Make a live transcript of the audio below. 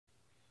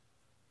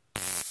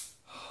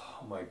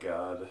my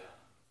god.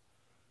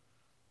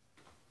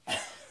 I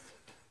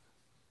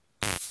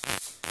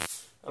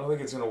don't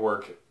think it's gonna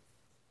work.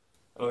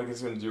 I don't think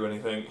it's gonna do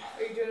anything.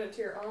 Are you doing it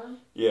to your arm?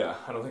 Yeah,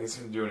 I don't think it's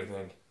gonna do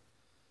anything.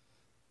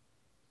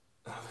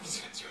 I don't think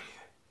it's gonna do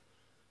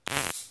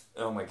anything.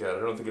 Oh my god, I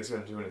don't think it's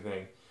gonna do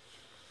anything.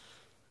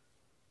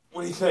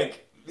 What do you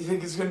think? Do you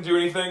think it's gonna do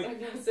anything? I'm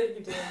not saying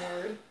a damn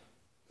word.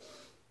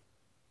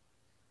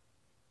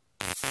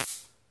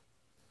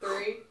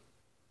 3.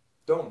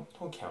 Don't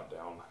count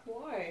down.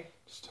 Why?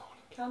 Just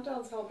don't.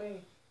 Countdowns help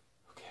me.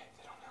 Okay,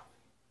 they don't help.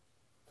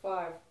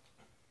 5.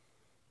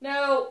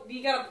 No,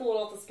 you gotta pull it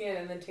off the skin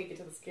and then take it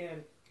to the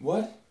skin.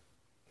 What?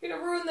 You're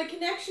gonna ruin the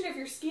connection if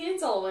your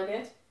skin's all in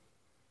it.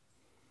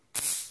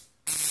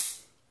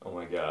 Oh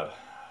my god.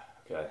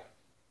 Okay.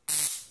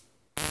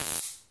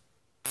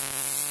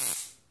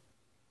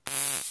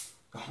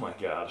 Oh my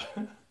god.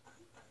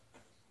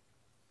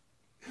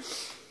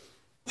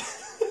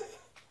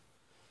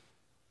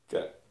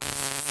 Okay.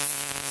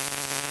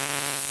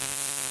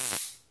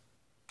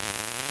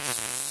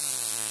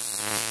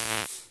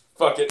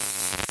 Fuck it.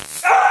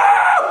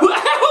 Ow!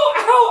 Ow!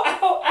 Ow!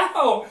 Ow!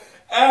 Ow!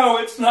 Ow!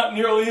 It's not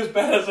nearly as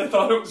bad as I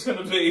thought it was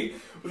gonna be.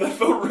 That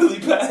felt really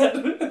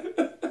bad.